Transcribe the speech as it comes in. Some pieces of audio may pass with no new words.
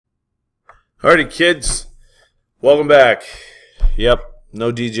Alrighty, kids, welcome back. Yep,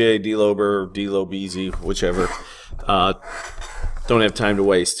 no DJ, D-Lober, D-Lobeezy, whichever. Don't have time to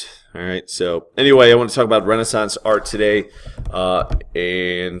waste. All right, so anyway, I want to talk about Renaissance art today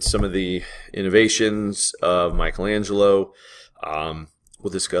and some of the innovations of Michelangelo.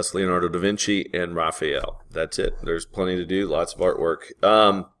 We'll discuss Leonardo da Vinci and Raphael. That's it. There's plenty to do, lots of artwork.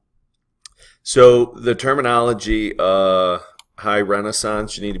 So the terminology High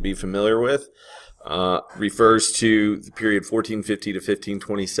Renaissance you need to be familiar with refers to the period 1450 to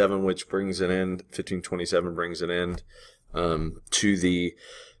 1527, which brings an end. 1527 brings an end to the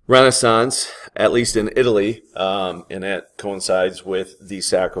Renaissance, at least in Italy, and that coincides with the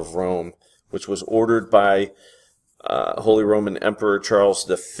sack of Rome, which was ordered by Holy Roman Emperor Charles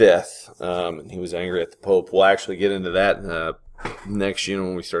V, and he was angry at the Pope. We'll actually get into that next year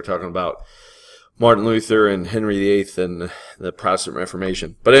when we start talking about Martin Luther and Henry VIII and the Protestant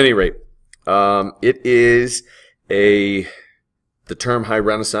Reformation. But at any rate, it is the term High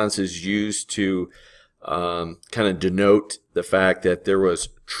Renaissance is used to kind of denote the fact that there was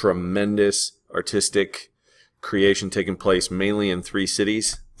tremendous artistic creation taking place mainly in three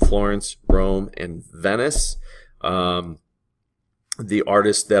cities: Florence, Rome, and Venice. The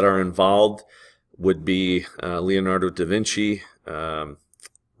artists that are involved would be Leonardo da Vinci,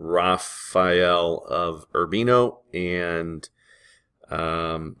 Raphael of Urbino, and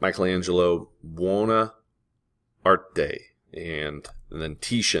Michelangelo Buonarroti, and then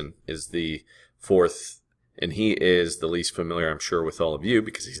Titian is the fourth, and he is the least familiar, I'm sure, with all of you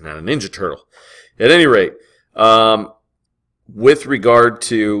because he's not a Ninja Turtle. At any rate, with regard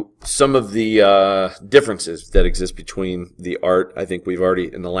to some of the differences that exist between the art, I think we've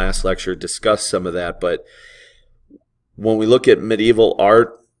already, in the last lecture, discussed some of that, but when we look at medieval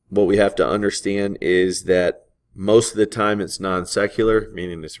art, what we have to understand is that most of the time it's non-secular,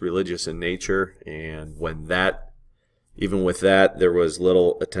 meaning it's religious in nature, and even with that, there was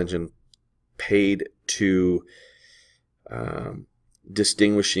little attention paid to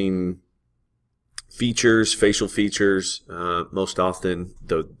distinguishing features, facial features. Most often,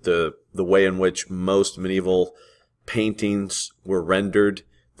 the way in which most medieval paintings were rendered,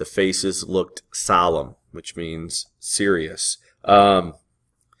 the faces looked solemn, which means serious.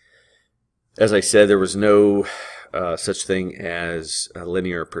 As I said, there was no such thing as a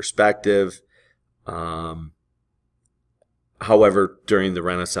linear perspective. However, during the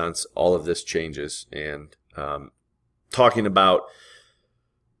Renaissance, all of this changes. And talking about,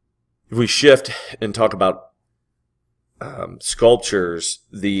 if we shift and talk about sculptures,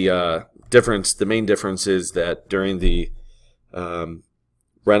 the main difference is that during the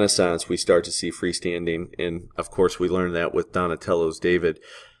Renaissance, we start to see freestanding, and of course, we learned that with Donatello's David.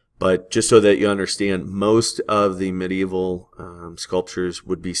 But just so that you understand, most of the medieval sculptures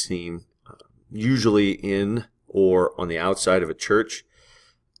would be seen usually in or on the outside of a church,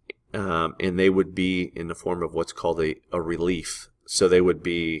 and they would be in the form of what's called a relief. So they would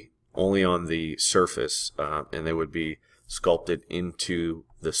be only on the surface, and they would be sculpted into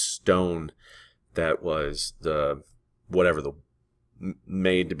the stone that was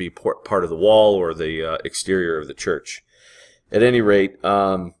made to be part of the wall or the exterior of the church. At any rate,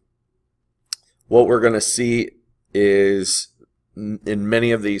 what we're going to see is in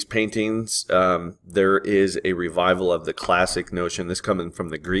many of these paintings, there is a revival of the classic notion, this coming from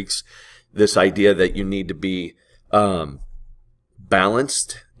the Greeks, this idea that you need to be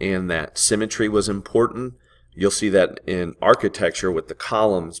balanced and that symmetry was important. You'll see that in architecture with the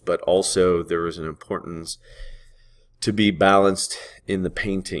columns, but also there is an importance to be balanced in the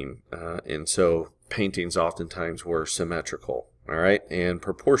painting. And so paintings oftentimes were symmetrical. All right, and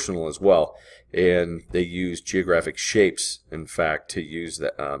proportional as well, and they use geographic shapes, in fact, to use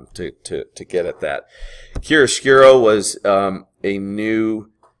that to get at that. Chiaroscuro was a new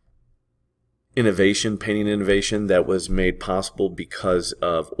painting innovation that was made possible because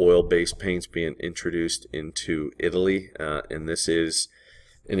of oil-based paints being introduced into Italy, and this is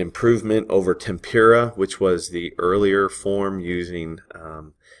an improvement over tempera, which was the earlier form using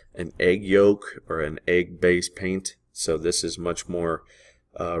an egg yolk or an egg-based paint. So this is much more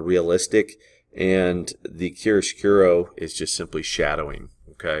realistic, and the chiaroscuro is just simply shadowing,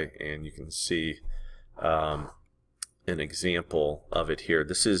 okay? And you can see an example of it here.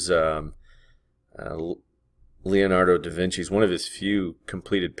 This is Leonardo da Vinci's, one of his few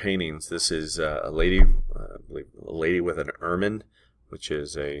completed paintings. This is a lady with an ermine, which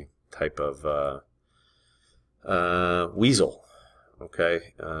is a type of weasel.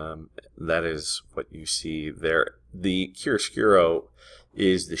 Okay, that is what you see there. The chiaroscuro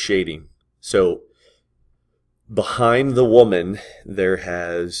is the shading. So behind the woman, there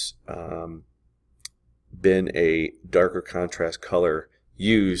has been a darker contrast color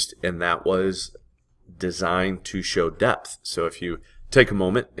used, and that was designed to show depth. So if you take a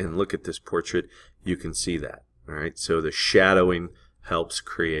moment and look at this portrait, you can see that. All right, so the shadowing helps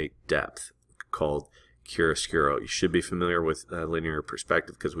create depth, called chiaroscuro. You should be familiar with linear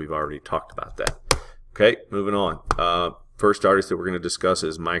perspective because we've already talked about that. Okay, moving on. First artist that we're going to discuss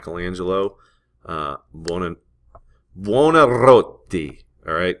is Michelangelo Buonarroti.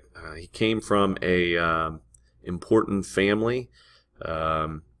 All right, he came from a important family.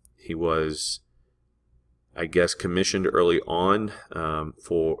 He was, I guess, commissioned early on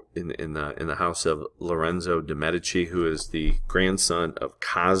for in the house of Lorenzo de' Medici, who is the grandson of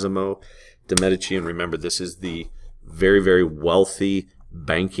Cosimo de' Medici. And remember, this is the very, very wealthy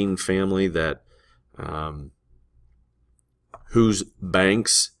banking family that whose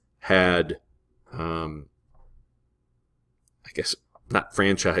banks had, I guess, not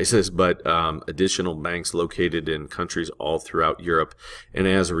franchises, but additional banks located in countries all throughout Europe. And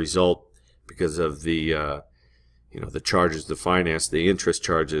as a result, because of the the charges to finance, the interest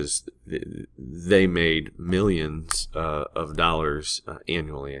charges, they made millions of dollars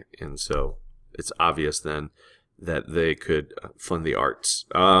annually, and so it's obvious then that they could fund the arts.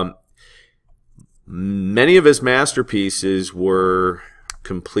 Many of his masterpieces were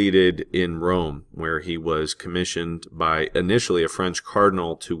completed in Rome, where he was commissioned by initially a French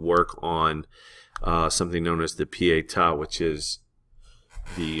cardinal to work on something known as the Pietà, which is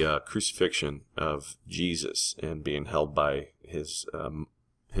the crucifixion of Jesus and being held by his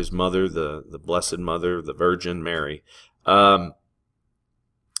mother, the Blessed Mother, the Virgin Mary. The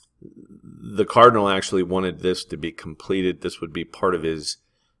cardinal actually wanted this to be completed. This would be part of his,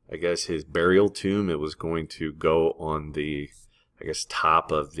 I guess, his burial tomb. It was going to go on the, I guess,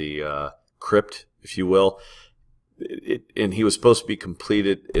 top of the crypt, if you will. And he was supposed to be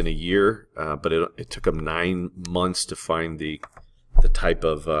completed in a year, but it took him 9 months to find the type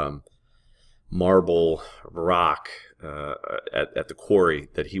of marble rock at the quarry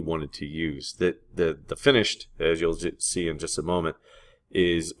that he wanted to use. The finished, as you'll see in just a moment,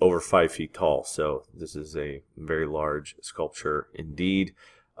 is over 5 feet tall. So this is a very large sculpture indeed.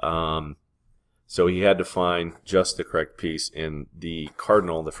 So he had to find just the correct piece, and the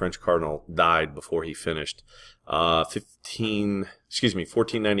French cardinal, died before he finished.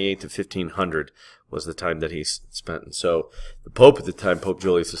 1498 to 1500 was the time that he spent. And so the Pope at the time, Pope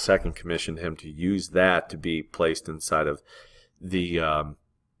Julius II, commissioned him to use that to be placed inside of the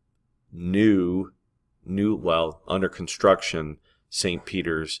under construction St.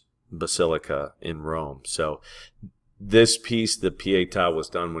 Peter's Basilica in Rome. So this piece, the Pietà, was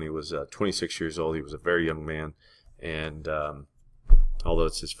done when he was 26 years old. He was a very young man, and although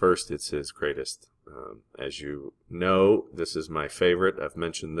it's his first, it's his greatest. As you know, this is my favorite. I've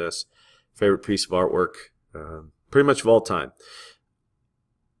mentioned this. Favorite piece of artwork, pretty much of all time.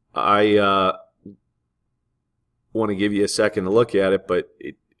 I want to give you a second to look at it, but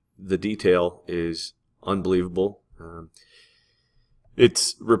the detail is unbelievable.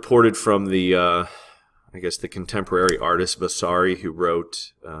 It's reported from the, I guess, the contemporary artist Vasari, who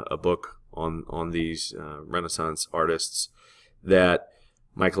wrote a book on these Renaissance artists, that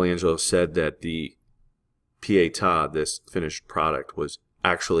Michelangelo said that the Pietà, this finished product, was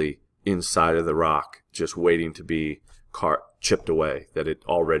actually inside of the rock, just waiting to be chipped away, that it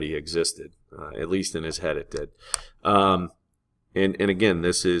already existed. At least in his head it did. And again,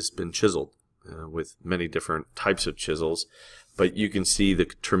 this has been chiseled with many different types of chisels, but you can see the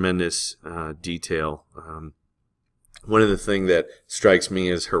tremendous detail. One of the things that strikes me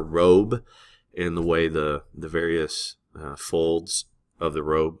is her robe, and the way the various folds of the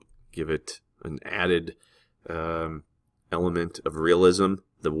robe give it an added element of realism.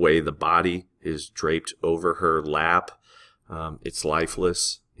 The way the body is draped over her lap, it's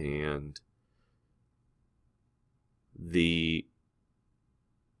lifeless, and the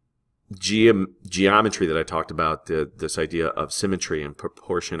geometry that I talked about, this idea of symmetry and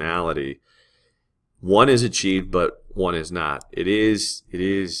proportionality, one is achieved, but one is not. It is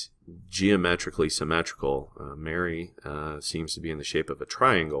geometrically symmetrical. Mary seems to be in the shape of a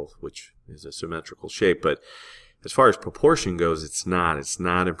triangle, which is a symmetrical shape, but as far as proportion goes, it's not. It's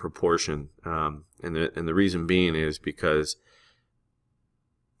not in proportion, and the reason being is because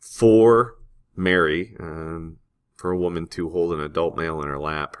for Mary, for a woman to hold an adult male in her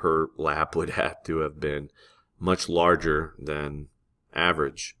lap would have to have been much larger than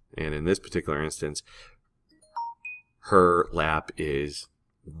average, and in this particular instance, her lap is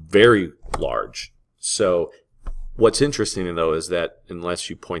very large. So what's interesting, though, is that unless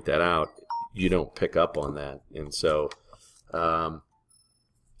you point that out, you don't pick up on that. And so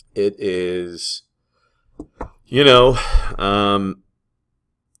it is You know,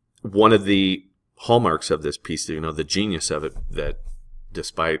 one of the hallmarks of this piece, the genius of it, that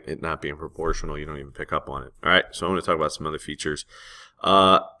despite it not being proportional, you don't even pick up on it. All right, so I'm going to talk about some other features.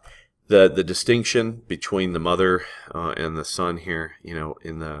 The distinction between the mother and the son here,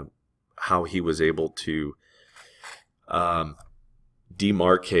 in the how he was able to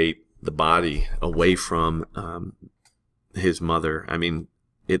demarcate the body away from his mother. I mean,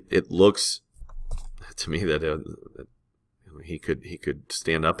 it looks to me that he could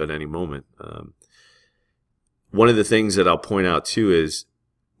stand up at any moment. One of the things that I'll point out too is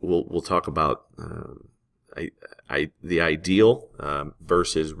we'll talk about the ideal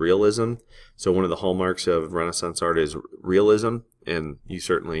versus realism. So one of the hallmarks of Renaissance art is realism, and you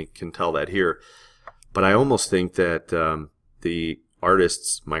certainly can tell that here. But I almost think that the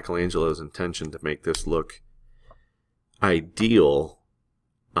artist's, Michelangelo's, intention to make this look ideal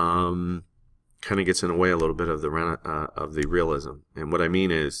kind of gets in the way a little bit of the realism. And what I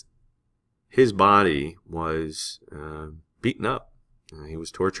mean is, his body was beaten up. He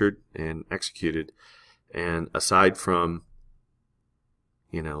was tortured and executed. And aside from,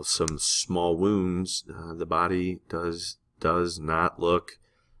 some small wounds, the body does not look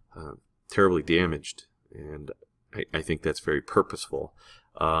terribly damaged. And I think that's very purposeful,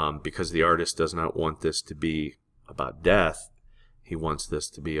 because the artist does not want this to be about death. He wants this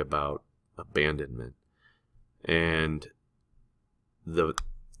to be about abandonment. And the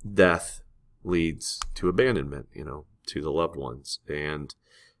death leads to abandonment, to the loved ones. And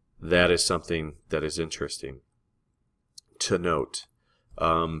that is something that is interesting to note.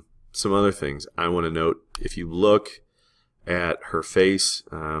 Some other things I want to note: if you look at her face,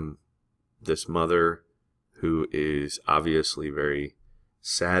 this mother who is obviously very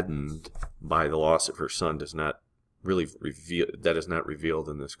saddened by the loss of her son does not really reveal, that is not revealed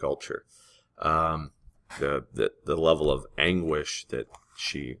in this sculpture. The level of anguish that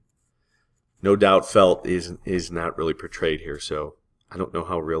she no doubt felt is not really portrayed here. So I don't know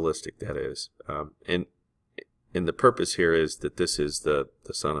how realistic that is. And the purpose here is that this is the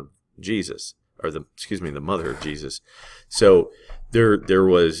son of Jesus, or the mother of Jesus. So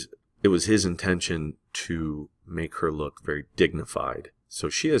it was his intention to make her look very dignified. So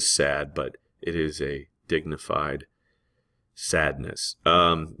she is sad, but it is a dignified sadness.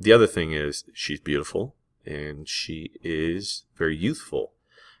 The other thing is, she's beautiful and she is very youthful.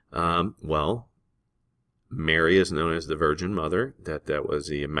 Mary is known as the Virgin Mother, that was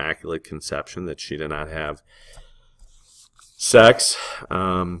the Immaculate Conception, that she did not have sex,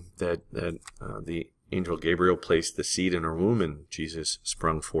 that the angel Gabriel placed the seed in her womb and Jesus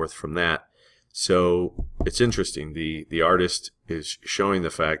sprung forth from that. So it's interesting. The artist is showing the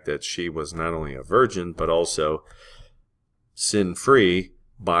fact that she was not only a virgin, but also sin-free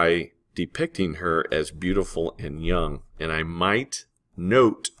by depicting her as beautiful and young. And I might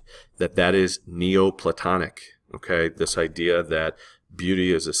note that is Neoplatonic. Okay, this idea that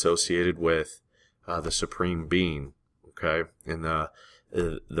beauty is associated with the supreme being. Okay, and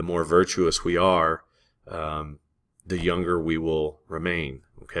the more virtuous we are, the younger we will remain.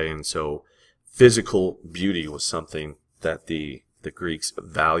 Okay, and so physical beauty was something that the Greeks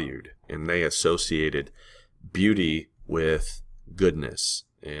valued, and they associated beauty with goodness.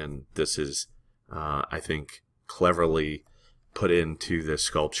 And this is, I think, cleverly put into this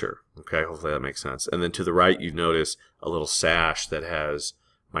sculpture. Okay, hopefully that makes sense. And then to the right, you notice a little sash that has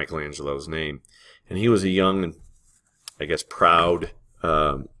Michelangelo's name. And he was a young and, I guess, proud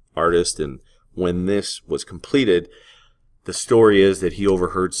artist. And when this was completed, the story is that he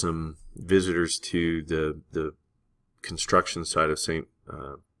overheard some visitors to the construction site of St.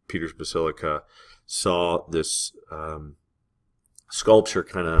 Peter's Basilica, saw this sculpture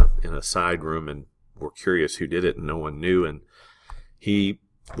kind of in a side room, and were curious who did it, and no one knew. And he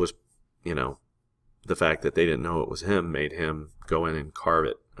was, the fact that they didn't know it was him made him go in and carve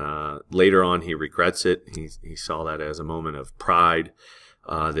it. Later on, he regrets it. He saw that as a moment of pride,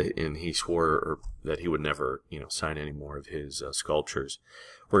 and he swore that he would never, sign any more of his sculptures.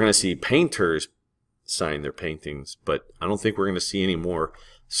 We're going to see painters sign their paintings, but I don't think we're going to see any more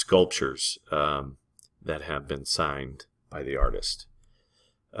sculptures that have been signed by the artist.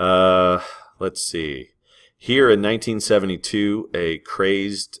 Let's see. Here in 1972, a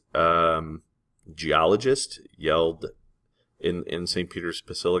crazed geologist yelled in St. Peter's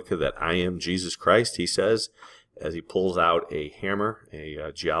Basilica that "I am Jesus Christ," he says, as he pulls out a hammer,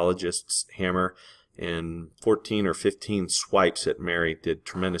 a geologist's hammer, and 14 or 15 swipes at Mary did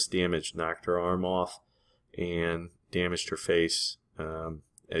tremendous damage, knocked her arm off, and damaged her face,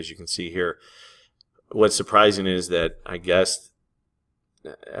 as you can see here. What's surprising is that, I guess,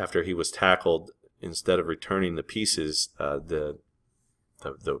 after he was tackled, instead of returning the pieces, the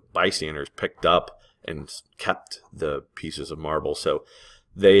bystanders picked up and kept the pieces of marble. So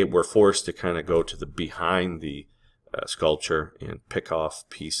they were forced to kind of go to the behind the sculpture and pick off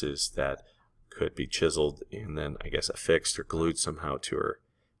pieces that could be chiseled and then, I guess, affixed or glued somehow to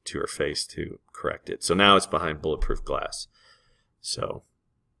her face to correct it. So now it's behind bulletproof glass. So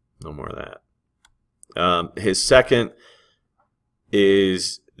no more of that. His second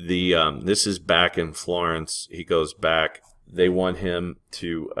is this is back in Florence. He goes back. They want him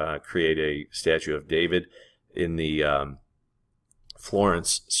to create a statue of David in the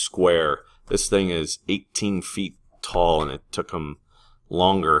Florence Square. This thing is 18 feet tall, and it took him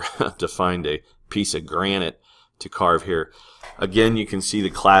longer to find a piece of granite to carve here. Again, you can see the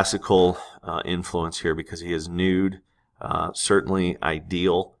classical influence here because he is nude, certainly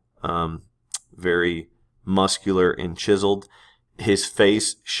ideal, very muscular and chiseled. His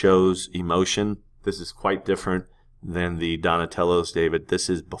face shows emotion. This is quite different than the Donatello's David. This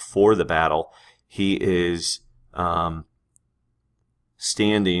is before the battle. He is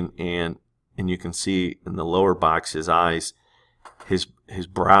standing, and you can see in the lower box his eyes, his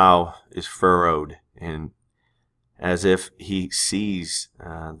brow is furrowed, and as if he sees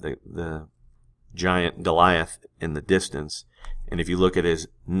the giant Goliath in the distance. And if you look at his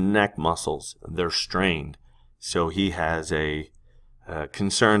neck muscles, they're strained. So he has a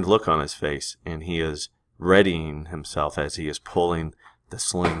concerned look on his face, and he is readying himself as he is pulling the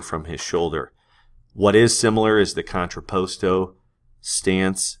sling from his shoulder. What is similar is the contrapposto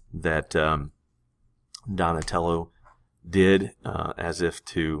stance that Donatello did, as if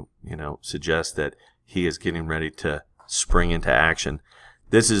to, suggest that he is getting ready to spring into action.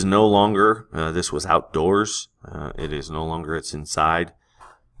 This is no longer, this was outdoors. It is no longer, it's inside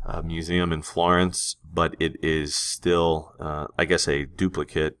a museum in Florence, but it is still, I guess a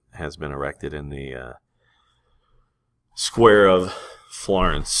duplicate has been erected in the square of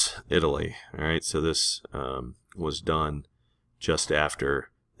Florence, Italy. All right, so this was done just after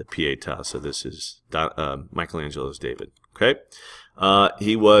the Pietà. So this is Michelangelo's David. Okay,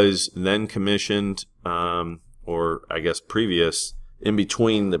 he was then commissioned, or I guess previous, in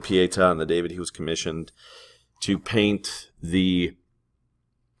between the Pietà and the David, he was commissioned to paint the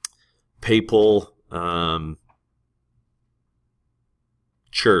papal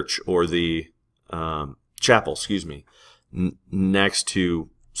church, or the chapel, next to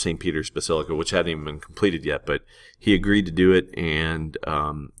St. Peter's Basilica, which hadn't even been completed yet, but he agreed to do it, and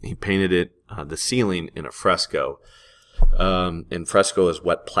he painted it, the ceiling, in a fresco. And fresco is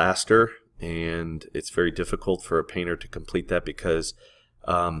wet plaster, and it's very difficult for a painter to complete that because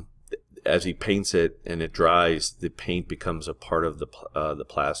as he paints it and it dries, the paint becomes a part of the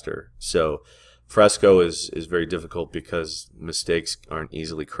plaster. So fresco is very difficult because mistakes aren't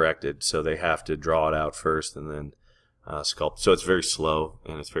easily corrected, so they have to draw it out first and then sculpt. So it's very slow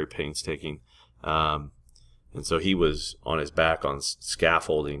and it's very painstaking. And so he was on his back on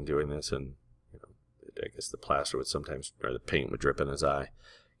scaffolding doing this, and I guess the plaster would sometimes, or the paint would drip in his eye.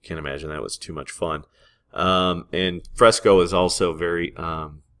 Can't imagine that was too much fun. And fresco is also very,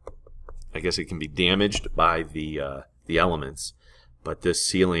 I guess it can be damaged by the elements, but this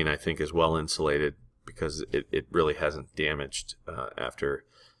ceiling, I think, is well insulated because it really hasn't damaged after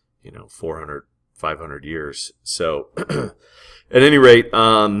 400, 500 years. So at any rate,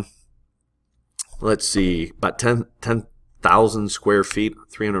 let's see, about 10,000 square feet,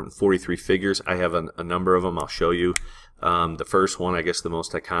 343 figures. I have a number of them. I'll show you. The first one, I guess the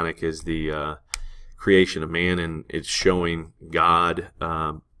most iconic, is the creation of man, and it's showing God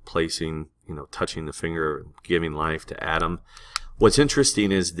placing, touching the finger, giving life to Adam. What's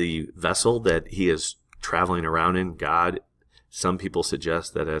interesting is the vessel that he is traveling around in. God, some people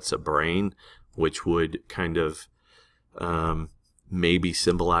suggest that it's a brain, which would kind of maybe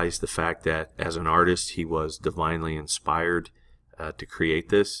symbolize the fact that as an artist he was divinely inspired to create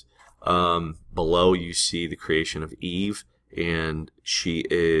this. Below you see the creation of Eve, and she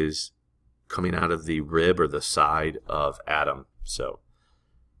is coming out of the rib or the side of Adam. So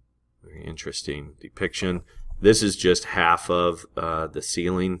very interesting depiction. This is just half of the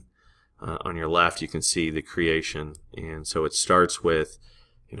ceiling. On your left you can see the creation, and so it starts with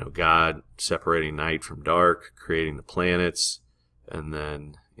God separating night from dark, creating the planets, and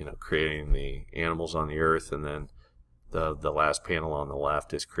then creating the animals on the earth, and then the last panel on the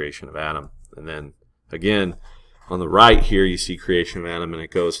left is creation of Adam. And then again on the right here you see creation of Adam, and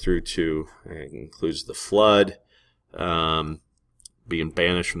it goes through to, it includes the flood, being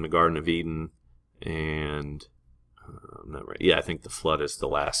banished from the Garden of Eden, and I'm not right. Yeah, I think the flood is the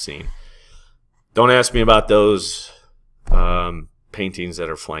last scene. Don't ask me about those paintings that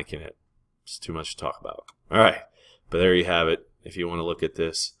are flanking it. It's too much to talk about. All right, but there you have it. If you want to look at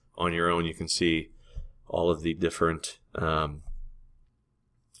this on your own, you can see all of the different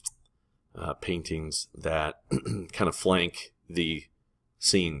paintings that kind of flank the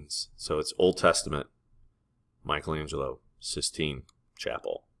scenes. So it's Old Testament, Michelangelo, Sistine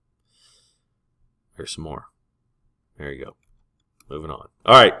Chapel. Here's some more. There you go. Moving on.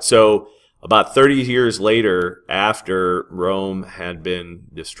 All right, so about 30 years later, after Rome had been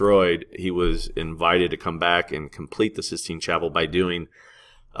destroyed, he was invited to come back and complete the Sistine Chapel by doing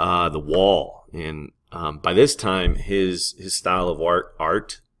the wall. And by this time, his style of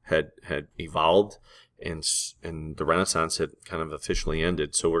art had evolved, and the Renaissance had kind of officially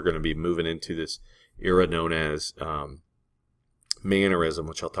ended. So we're going to be moving into this era known as Mannerism,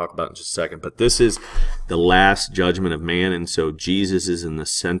 which I'll talk about in just a second. But this is the last judgment of man, and so Jesus is in the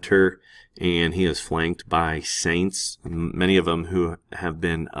center, and he is flanked by saints, many of them who have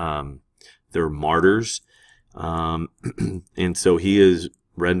been they're martyrs, and so he is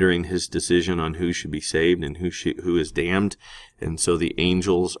rendering his decision on who should be saved and who is damned. And so the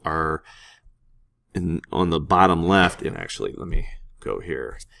angels are on the bottom left. And actually, let me go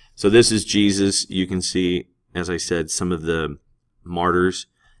here. So this is Jesus. You can see, as I said, some of the martyrs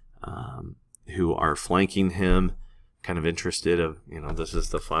who are flanking him, kind of interested of, this is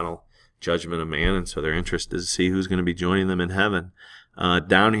the final judgment of man, and so they're interested to see who's going to be joining them in heaven.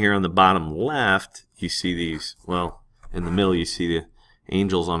 Down here on the bottom left, you see these, well, in the middle you see the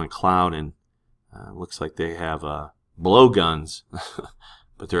angels on a cloud, and looks like they have blowguns,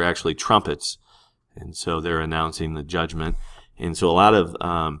 but they're actually trumpets, and so they're announcing the judgment. And so a lot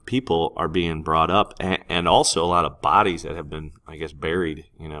of people are being brought up, and also a lot of bodies that have been, I guess, buried,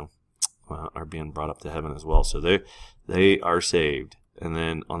 are being brought up to heaven as well. So they are saved. And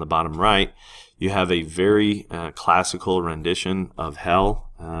then on the bottom right, you have a very classical rendition of hell,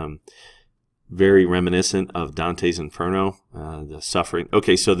 very reminiscent of Dante's Inferno, the suffering.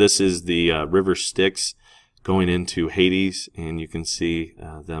 Okay, so this is the river Styx going into Hades, and you can see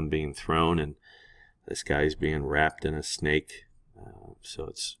them being thrown, and this guy's being wrapped in a snake. So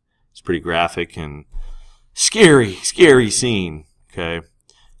it's pretty graphic and scary scene. Okay,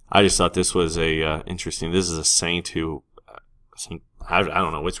 I just thought this was a interesting. This is a saint who, I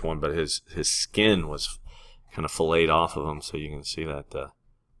don't know which one, but his skin was kind of filleted off of him, so you can see that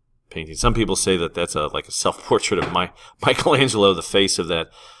painting. Some people say that that's like a self-portrait of Michelangelo, the face of that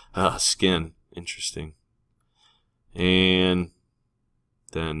skin. Interesting. And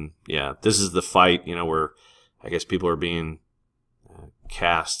then, yeah, this is the fight, where I guess people are being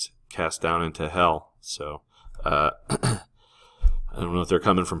cast down into hell. So I don't know if they're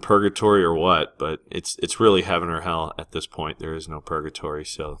coming from purgatory or what, but it's really heaven or hell at this point. There is no purgatory,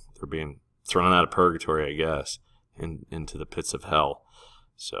 so they're being thrown out of purgatory, I guess, into the pits of hell.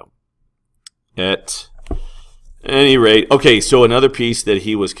 So at any rate, okay, so another piece that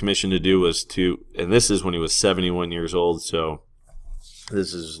he was commissioned to do was and this is when he was 71 years old, so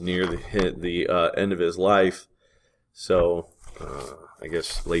this is near the end of his life. So I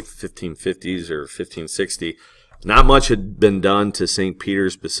guess late 1550s or 1560. Not much had been done to St.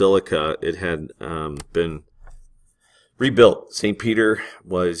 Peter's Basilica. It had been rebuilt. St. Peter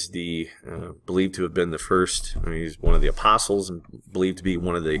was believed to have been the first. He's one of the apostles and believed to be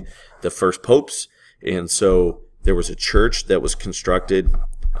one of the first popes. And so there was a church that was constructed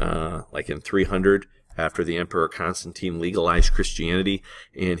like in 300 after the Emperor Constantine legalized Christianity,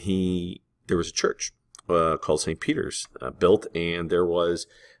 and there was a church called St. Peter's built, and there was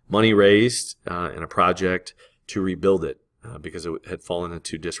money raised in a project to rebuild it because it had fallen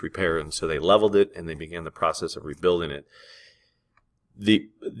into disrepair, and so they leveled it and they began the process of rebuilding it.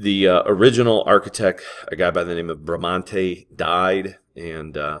 The original architect, a guy by the name of Bramante, died,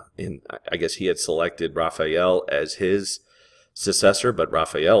 and I guess he had selected Raphael as his successor, but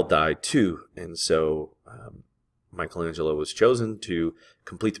Raphael died too, and so Michelangelo was chosen to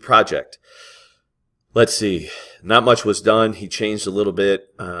complete the project. Let's see. Not much was done. He changed a little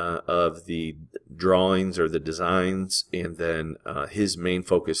bit of the drawings or the designs, and then his main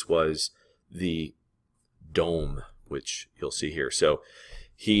focus was the dome, which you'll see here. So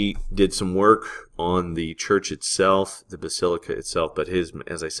he did some work on the church itself, the basilica itself, but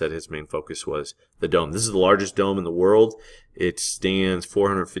as I said, his main focus was the dome. This is the largest dome in the world. It stands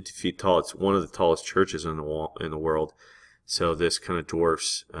 450 feet tall. It's one of the tallest churches in the world. So this kind of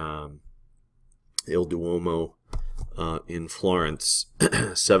dwarfs Il Duomo in Florence,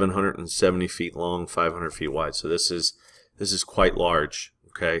 770 feet long, 500 feet wide. So this is quite large,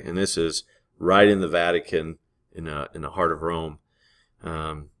 okay? And this is right in the Vatican, in the heart of Rome.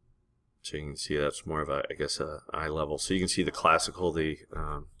 So you can see that's more of a eye level. So you can see the classical, the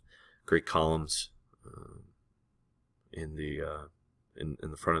great columns in the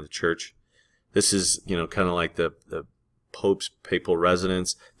front of the church. This is, kind of like the Pope's papal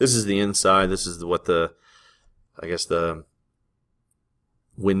residence. This is the inside. This is what the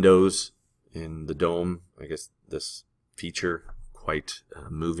windows in the dome. I guess this feature quite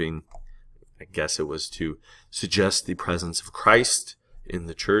moving. I guess it was to suggest the presence of Christ in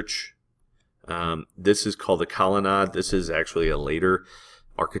the church. This is called the colonnade. This is actually a later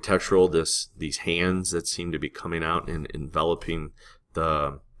architectural. These hands that seem to be coming out and enveloping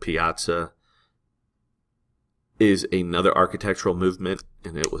the piazza is another architectural movement,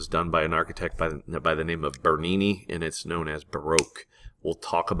 and it was done by an architect by the name of Bernini, and it's known as Baroque. We'll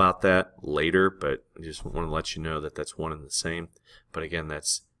talk about that later, but I just want to let you know that that's one and the same. But again,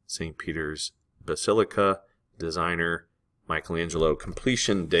 that's St. Peter's Basilica, designer Michelangelo.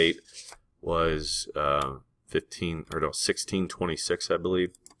 Completion date was 1626, I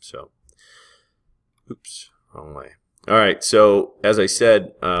believe. So, oops, wrong way. All right, so as I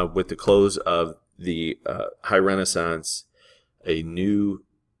said, with the close of the High Renaissance, a new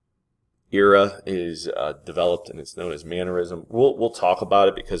era is developed, and it's known as Mannerism. We'll talk about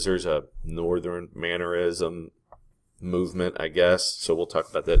it because there's a Northern Mannerism movement, I guess. So we'll talk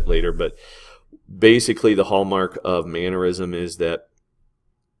about that later. But basically, the hallmark of Mannerism is that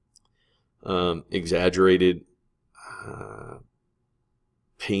exaggerated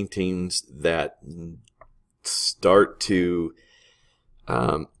paintings that start to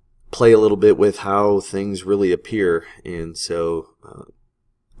play a little bit with how things really appear, and so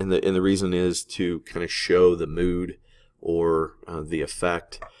and the reason is to kind of show the mood or the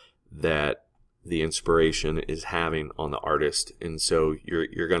effect that the inspiration is having on the artist. And so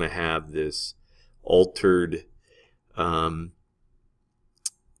you're going to have this altered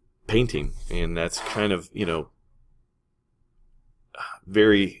painting, and that's kind of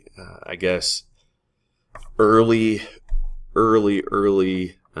very I guess early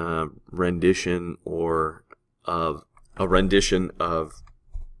rendition or of a rendition of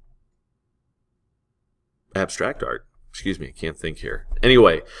abstract art. Excuse me, I can't think here.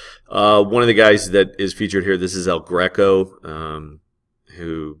 Anyway, one of the guys that is featured here, this is El Greco,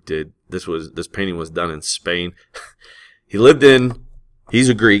 who did this. This painting was done in Spain. He's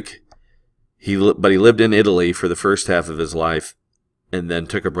a Greek, but he lived in Italy for the first half of his life, and then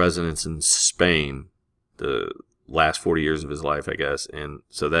took up residence in Spain the last 40 years of his life, I guess. And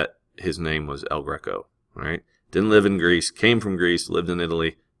so that his name was El Greco. All right, didn't live in Greece, came from Greece, lived in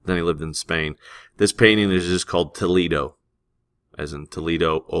Italy. Then he lived in Spain. This painting is just called Toledo, as in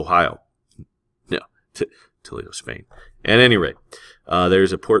Toledo, Ohio. No, Toledo, Spain. At any rate,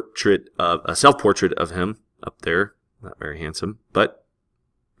 there's a self-portrait of him up there. Not very handsome, but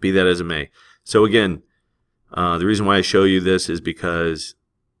be that as it may. So again, the reason why I show you this is because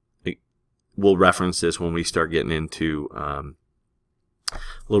we'll reference this when we start getting into a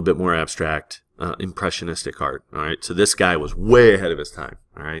little bit more abstract impressionistic art. All right, so this guy was way ahead of his time.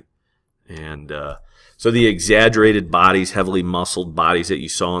 All right, and so the exaggerated bodies, heavily muscled bodies that you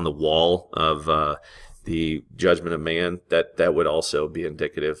saw on the wall of the Judgment of Man, that would also be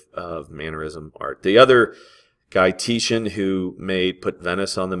indicative of Mannerism art. The other guy, Titian, who put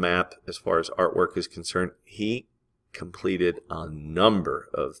Venice on the map as far as artwork is concerned, he completed a number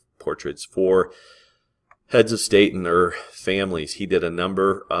of portraits for heads of state and their families. He did a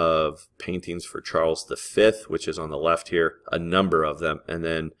number of paintings for Charles V, which is on the left here, a number of them. And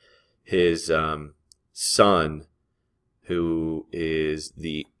then his son, who is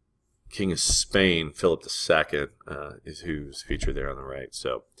the King of Spain, Philip II, is who's featured there on the right.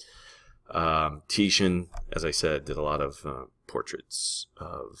 So Titian, as I said, did a lot of portraits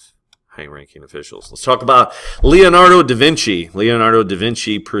of high-ranking officials. Let's talk about Leonardo da Vinci. Leonardo da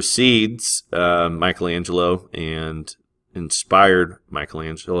Vinci precedes Michelangelo and inspired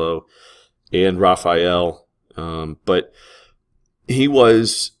Michelangelo and Raphael, but he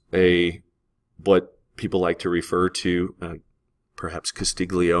was what people like to refer to, perhaps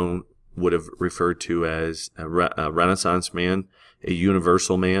Castiglione would have referred to as a Renaissance man, a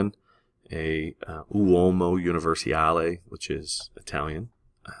universal man, a uomo universale, which is Italian.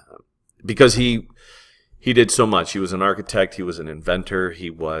 Because he did so much. He was an architect. He was an inventor. He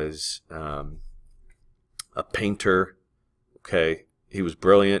was a painter. Okay, he was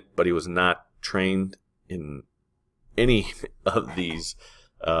brilliant, but he was not trained in any of these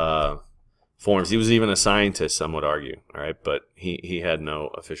forms. He was even a scientist, some would argue. All right, but he had no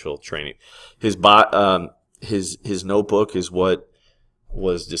official training. His notebook is what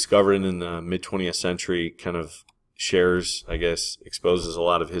was discovered in the mid-20th century. Kind of shares, I guess, exposes a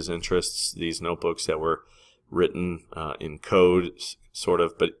lot of his interests, these notebooks that were written in code, sort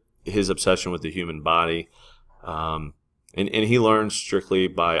of, but his obsession with the human body. And he learned strictly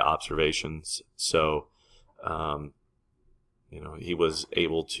by observations. So, he was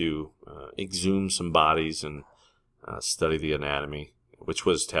able to exhume some bodies and study the anatomy, which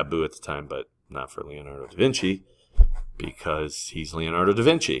was taboo at the time, but not for Leonardo da Vinci, because he's Leonardo da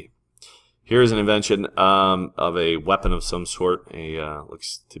Vinci. Here's an invention of a weapon of some sort.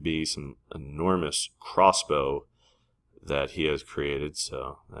 Looks to be some enormous crossbow that he has created,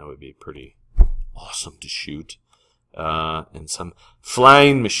 so that would be pretty awesome to shoot. And some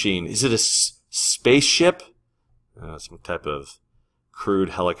flying machine. Is it a spaceship? Some type of crude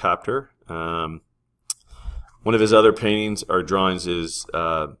helicopter. One of his other paintings or drawings is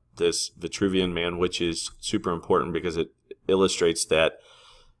this Vitruvian Man, which is super important because it illustrates that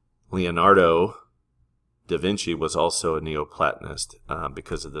Leonardo da Vinci was also a Neoplatonist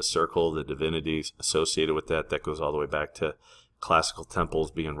because of the circle, the divinities associated with that. That goes all the way back to classical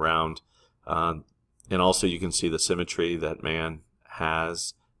temples being round. And also you can see the symmetry that man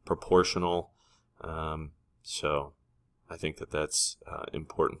has, proportional. So I think that that's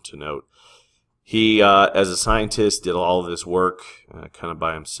important to note. He, as a scientist, did all of this work kind of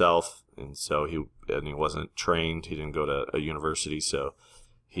by himself, and so he wasn't trained. He didn't go to a university, so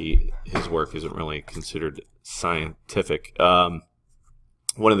his work isn't really considered scientific. One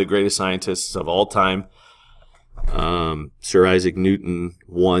of the greatest scientists of all time, Sir Isaac Newton,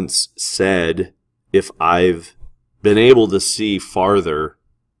 once said, "If I've been able to see farther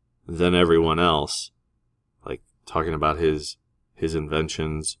than everyone else," like talking about his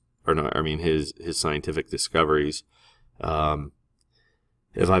inventions, or no, I mean his scientific discoveries.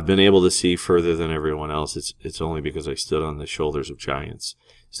 If I've been able to see further than everyone else, it's only because I stood on the shoulders of giants.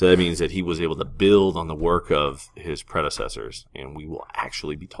 So that means that he was able to build on the work of his predecessors, and we will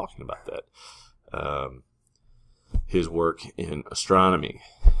actually be talking about that. His work in astronomy,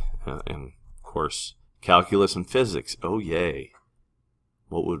 and of course calculus and physics. Oh yay!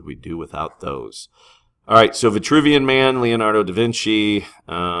 What would we do without those? All right, so Vitruvian Man, Leonardo da Vinci.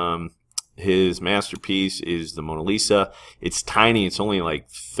 His masterpiece is the Mona Lisa. It's tiny. It's only like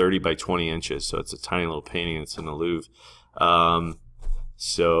 30 by 20 inches, so it's a tiny little painting. It's in the Louvre.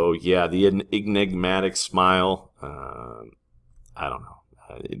 So, yeah, the enigmatic smile, I don't know.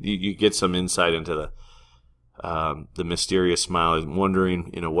 You get some insight into the mysterious smile. I'm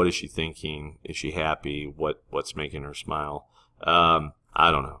wondering, what is she thinking? Is she happy? What's making her smile? I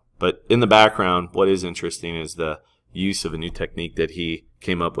don't know. But in the background, what is interesting is the use of a new technique that he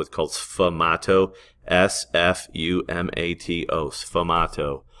came up with called sfumato, S-F-U-M-A-T-O,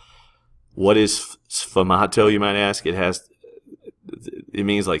 sfumato. What is sfumato, you might ask? It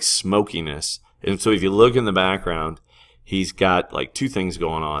means like smokiness. And so if you look in the background, he's got like two things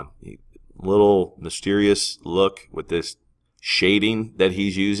going on. Little mysterious look with this shading that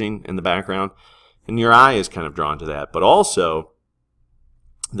he's using in the background. And your eye is kind of drawn to that. But also,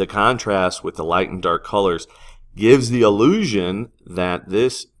 the contrast with the light and dark colors gives the illusion that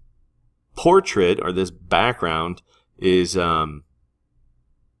this portrait or this background is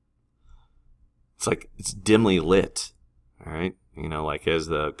it's dimly lit. All right, like as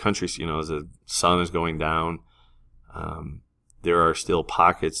the country, as the sun is going down, there are still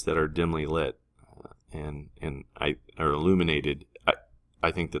pockets that are dimly lit and are illuminated.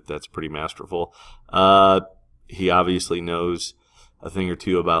 I think that's pretty masterful. He obviously knows a thing or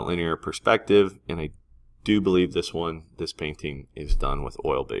two about linear perspective, and I do believe this painting is done with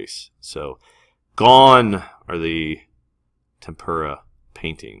oil base. So gone are the tempera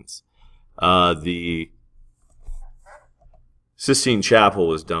paintings. The Sistine Chapel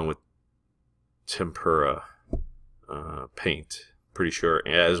was done with tempera paint, pretty sure,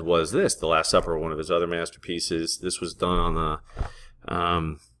 as was this, The Last Supper, one of his other masterpieces. This was done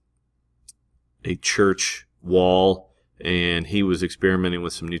on a church wall, and he was experimenting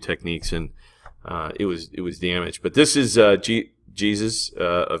with some new techniques, and it was damaged. But this is Jesus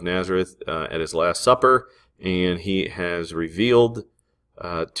of Nazareth at his Last Supper, and he has revealed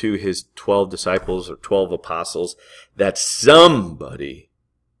to his 12 disciples or 12 apostles that somebody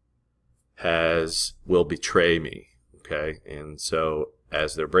will betray me. Okay, and so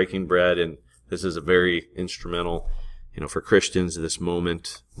as they're breaking bread, and this is a very instrumental, for Christians, this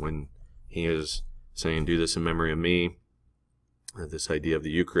moment when he is saying, "Do this in memory of me." This idea of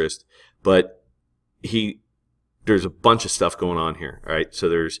the Eucharist, but there's a bunch of stuff going on here. All right, so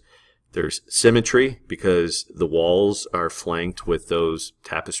there's symmetry because the walls are flanked with those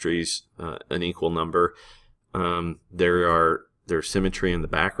tapestries, an equal number. There's symmetry in the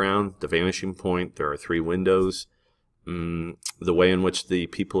background, the vanishing point. There are 3 windows. The way in which the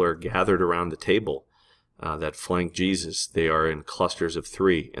people are gathered around the table. that flank Jesus. They are in clusters of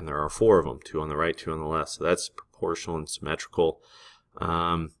 3, and there are 4 of them, 2 on the right, 2 on the left. So that's proportional and symmetrical.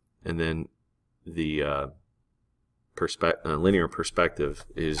 And then the linear perspective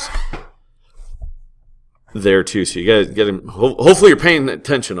is there too. So you got to get him. Hopefully, you're paying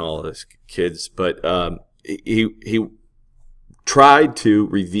attention to all of this, kids. But he tried to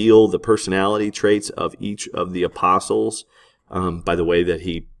reveal the personality traits of each of the apostles by the way that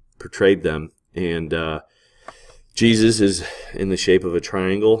he portrayed them. And Jesus is in the shape of a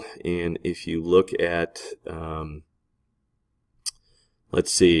triangle. And if you look at,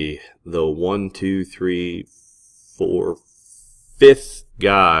 let's see, the 1, 2, 3, 4, 5th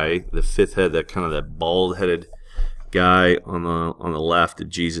guy, the 5th head, that kind of that bald-headed guy on the left of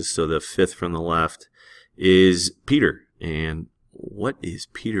Jesus. So the 5th from the left is Peter. And what is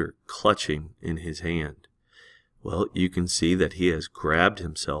Peter clutching in his hand? Well, you can see that he has grabbed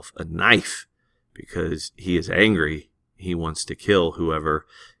himself a knife because he is angry. He wants to kill whoever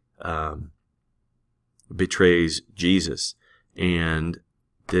betrays Jesus. And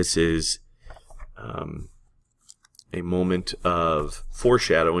this is a moment of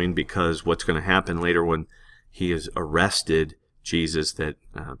foreshadowing, because what's going to happen later when he is arrested Jesus, that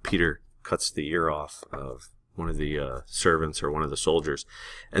Peter cuts the ear off of one of the servants or one of the soldiers.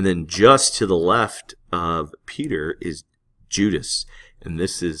 And then just to the left of Peter is Judas. And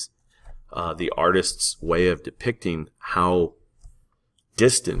this is the artist's way of depicting how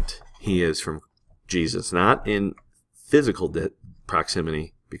distant he is from Jesus. Not in physical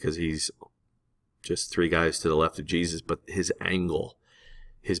proximity, because he's just 3 guys to the left of Jesus, but his angle.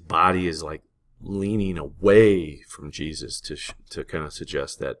 His body is like leaning away from Jesus to kind of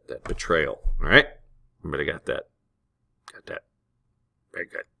suggest that betrayal. All right? Everybody got that? Got that. Very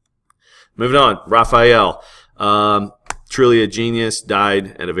good. Moving on. Raphael. Truly a genius.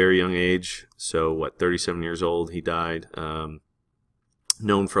 Died at a very young age. So, 37 years old he died.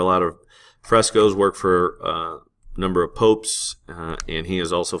 Known for a lot of frescoes. Worked for a number of popes. And he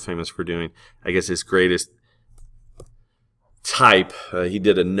is also famous for doing, I guess, his greatest type. He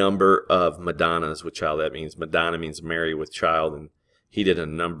did a number of Madonnas with child. That means Madonna means Mary with child. And he did a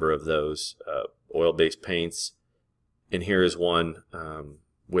number of those oil-based paints. And here is one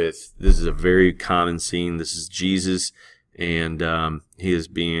this is a very common scene. This is Jesus, and he is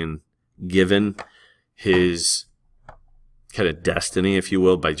being given his kind of destiny, if you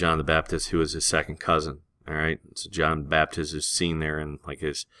will, by John the Baptist, who is his second cousin. All right, so John the Baptist is seen there in like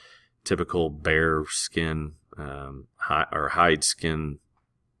his typical bear skin or hide skin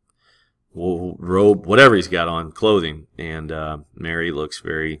robe, whatever he's got on, clothing, and Mary looks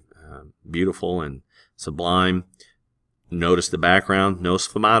very beautiful and sublime. Notice the background. No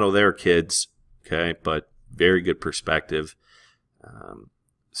sfumato there, kids. Okay, but very good perspective.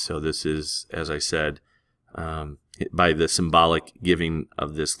 So this is, as I said, by the symbolic giving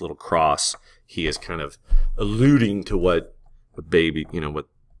of this little cross, he is kind of alluding to what what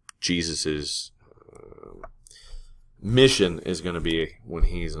Jesus's mission is going to be when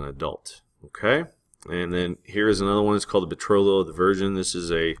he's an adult. Okay, and then here is another one. It's called the Betrothal of the Virgin. This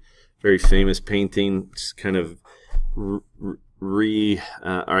is a very famous painting. It's kind of making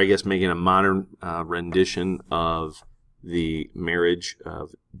a modern rendition of the marriage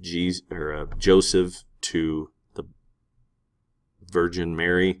of Joseph to the Virgin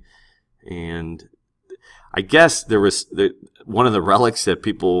Mary. And I guess there was one of the relics that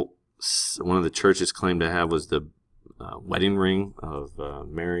one of the churches claimed to have was the wedding ring of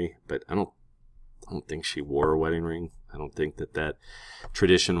Mary, but I don't think she wore a wedding ring. I don't think that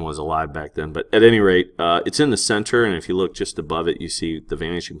tradition was alive back then. But at any rate, it's in the center, and if you look just above it, you see the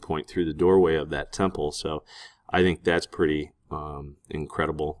vanishing point through the doorway of that temple. So I think that's pretty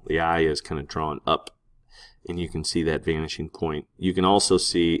incredible. The eye is kind of drawn up, and you can see that vanishing point. You can also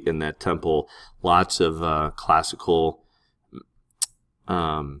see in that temple lots of classical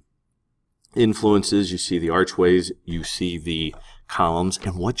influences. You see the archways, you see the columns,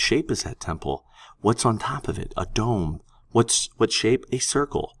 and what shape is that temple? What's on top of it? A dome. What shape? A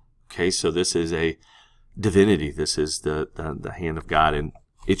circle. Okay, so this is a divinity. This is the hand of God. And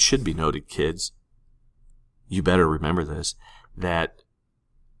it should be noted, kids, you better remember this, that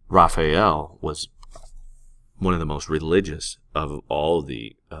Raphael was one of the most religious of all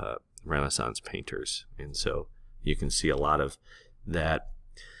the Renaissance painters. And so you can see a lot of that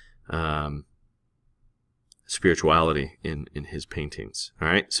spirituality in his paintings. All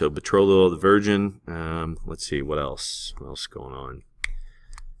right, so Betrothal of the Virgin. Let's see, what else? What else is going on?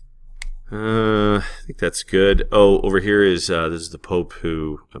 I think that's good. Oh, over here is this is the Pope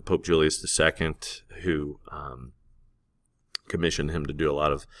Pope Julius II, who commissioned him to do a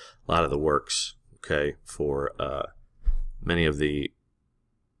lot of the works. okay, for many of the,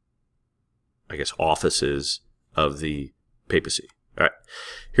 I guess, offices of the papacy. All right,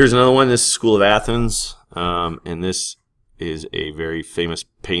 here's another one. This is School of Athens, and this is a very famous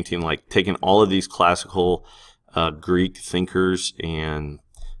painting, like taking all of these classical Greek thinkers and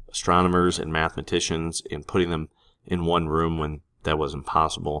astronomers and mathematicians and putting them in one room when that wasn't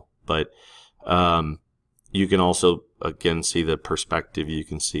possible. But you can also, again, see the perspective. You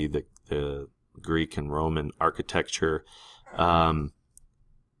can see the Greek and Roman architecture.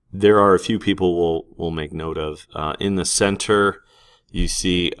 There are a few people we'll make note of. In the center, you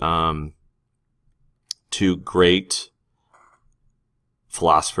see two great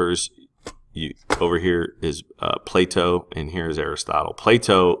philosophers. Over here is Plato, and here is Aristotle.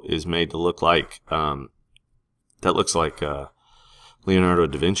 Plato is made to look like that looks like Leonardo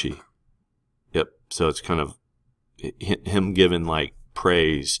da Vinci. Yep. So it's kind of him giving like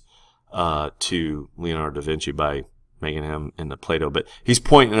praise to Leonardo da Vinci by making him into Plato. But he's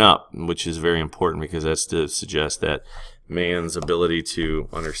pointing up, which is very important, because that's to suggest that man's ability to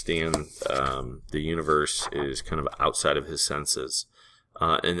understand the universe is kind of outside of his senses.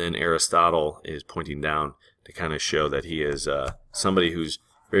 And then Aristotle is pointing down to kind of show that he is somebody who's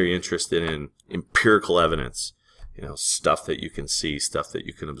very interested in empirical evidence, stuff that you can see, stuff that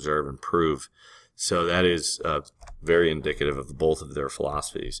you can observe and prove. So that is very indicative of both of their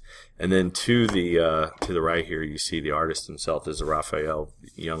philosophies. And then to the right here, you see the artist himself is a Raphael,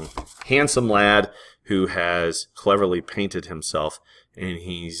 young, handsome lad who has cleverly painted himself, and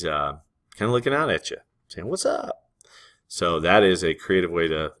he's kind of looking out at you, saying, "What's up?" So that is a creative way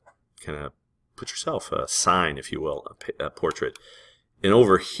to kind of put yourself a sign, if you will, a portrait. And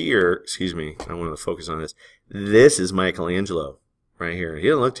over here, excuse me, I wanted to focus on this. This is Michelangelo right here. He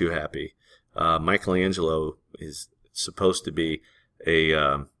doesn't look too happy. Michelangelo is supposed to be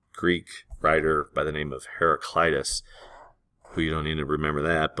a Greek writer by the name of Heraclitus, who you don't need to remember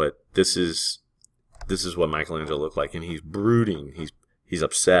that, but this is what Michelangelo looked like, and he's brooding. He's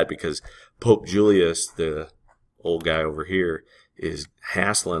upset because Pope Julius, the old guy over here, is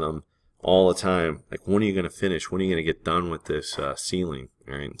hassling him all the time. Like, when are you going to finish? When are you going to get done with this ceiling?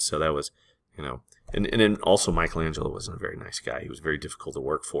 Right? So that was, and then also Michelangelo wasn't a very nice guy. He was very difficult to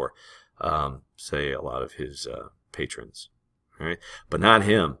work for, say a lot of his patrons. All right? But not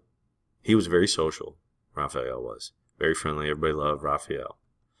him. He was very social. Raphael was very friendly. Everybody loved Raphael.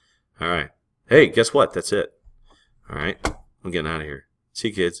 All right. Hey, guess what? That's it. All right. I'm getting out of here. See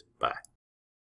you, kids. Bye.